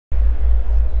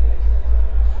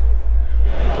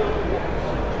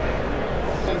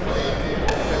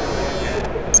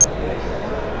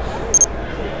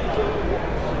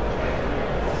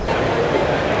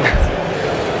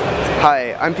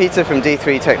I'm Peter from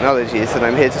D3 Technologies, and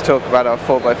I'm here to talk about our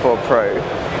 4x4 Pro.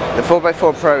 The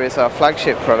 4x4 Pro is our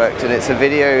flagship product, and it's a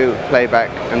video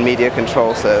playback and media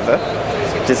control server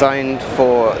designed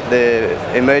for the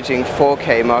emerging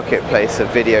 4K marketplace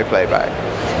of video playback.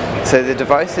 So the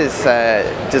device is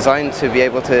designed to be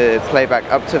able to play back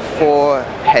up to 4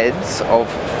 heads of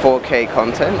 4K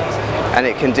content, and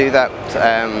it can do that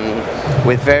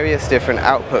with various different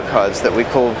output cards that we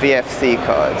call VFC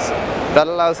cards. That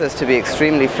allows us to be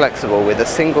extremely flexible with a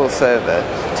single server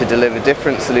to deliver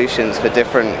different solutions for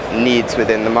different needs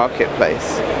within the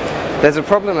marketplace. There's a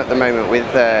problem at the moment with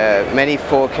many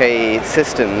 4K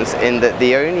systems in that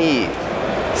the only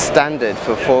standard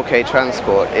for 4K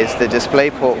transport is the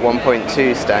DisplayPort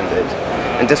 1.2 standard.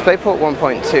 And DisplayPort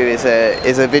 1.2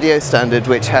 is a video standard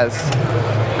which has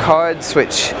cards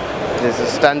which is a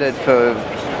standard for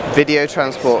video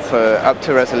transport for up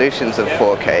to resolutions of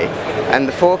 4K, and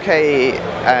the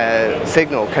 4K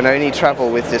signal can only travel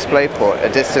with DisplayPort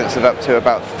a distance of up to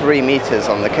about 3 meters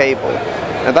on the cable.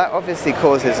 Now that obviously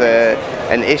causes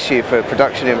an issue for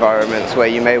production environments where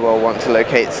you may well want to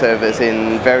locate servers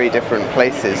in very different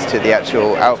places to the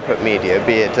actual output media,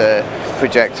 be it a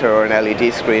projector or an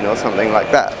LED screen or something like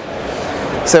that.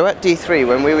 So at D3,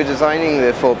 when we were designing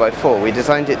the 4x4, we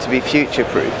designed it to be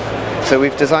future-proof. So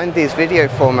we've designed these video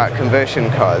format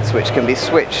conversion cards which can be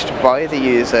switched by the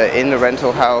user in the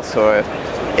rental house or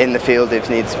in the field if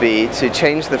needs be to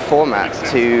change the format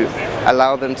to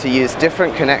allow them to use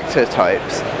different connector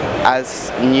types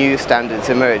as new standards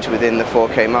emerge within the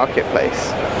 4K marketplace.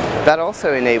 That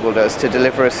also enabled us to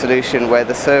deliver a solution where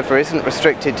the server isn't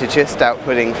restricted to just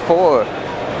outputting 4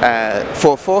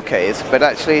 4Ks, but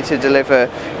actually to deliver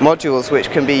modules which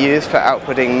can be used for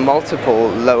outputting multiple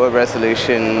lower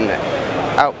resolution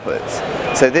outputs.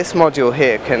 So this module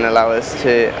here can allow us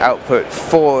to output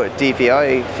 4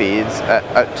 DVI feeds at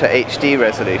up to HD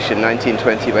resolution,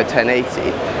 1920 by 1080.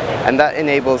 And that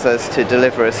enables us to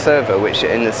deliver a server which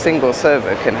in a single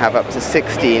server can have up to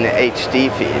 16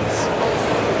 HD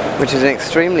feeds, which is an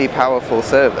extremely powerful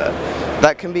server.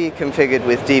 That can be configured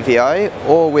with DVI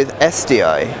or with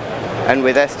SDI, and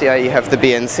with SDI you have the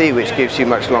BNC, which gives you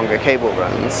much longer cable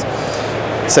runs.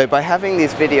 So by having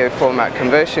these video format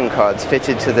conversion cards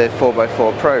fitted to the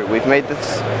 4x4 Pro, we've made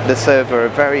the server a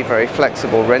very, very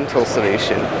flexible rental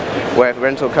solution, where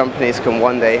rental companies can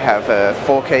one day have a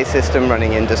 4K system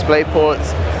running in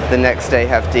DisplayPorts, the next day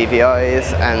have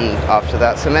DVIs, and after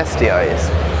that some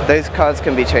SDIs. Those cards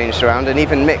can be changed around and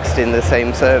even mixed in the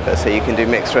same server, so you can do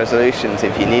mixed resolutions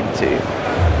if you need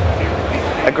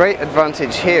to. A great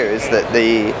advantage here is that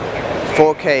the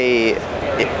 4K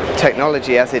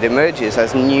technology, as it emerges,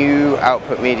 as new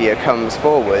output media comes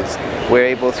forwards, we're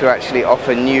able to actually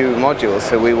offer new modules.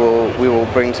 So we will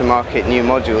bring to market new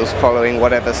modules following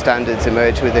whatever standards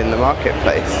emerge within the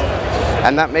marketplace.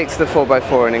 And that makes the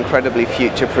 4x4 an incredibly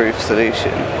future-proof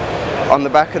solution. On the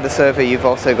back of the server you've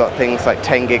also got things like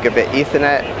 10 gigabit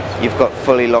Ethernet, you've got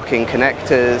fully locking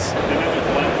connectors.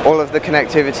 All of the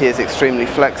connectivity is extremely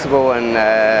flexible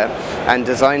and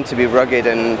designed to be rugged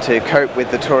and to cope with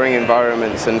the touring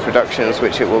environments and productions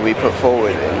which it will be put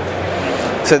forward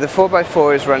in. So the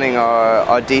 4x4 is running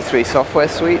our D3 software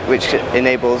suite, which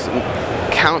enables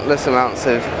countless amounts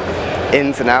of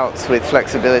ins and outs with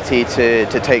flexibility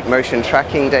to take motion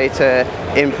tracking data,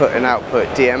 input and output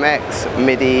DMX,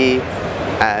 MIDI,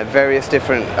 various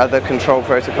different other control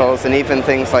protocols, and even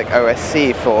things like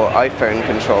OSC for iPhone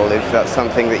control if that's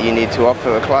something that you need to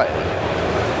offer a client.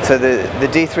 So the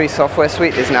D3 software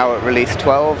suite is now at release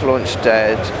 12, launched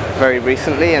very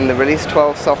recently, and the release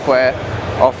 12 software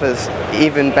offers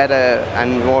even better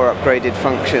and more upgraded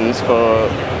functions for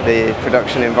the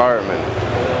production environment.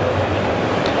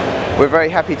 We're very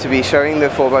happy to be showing the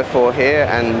 4x4 here,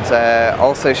 and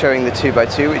also showing the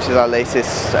 2x2, which is our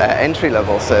latest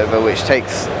entry-level server, which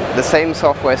takes the same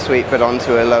software suite but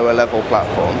onto a lower level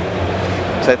platform.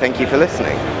 So thank you for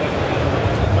listening.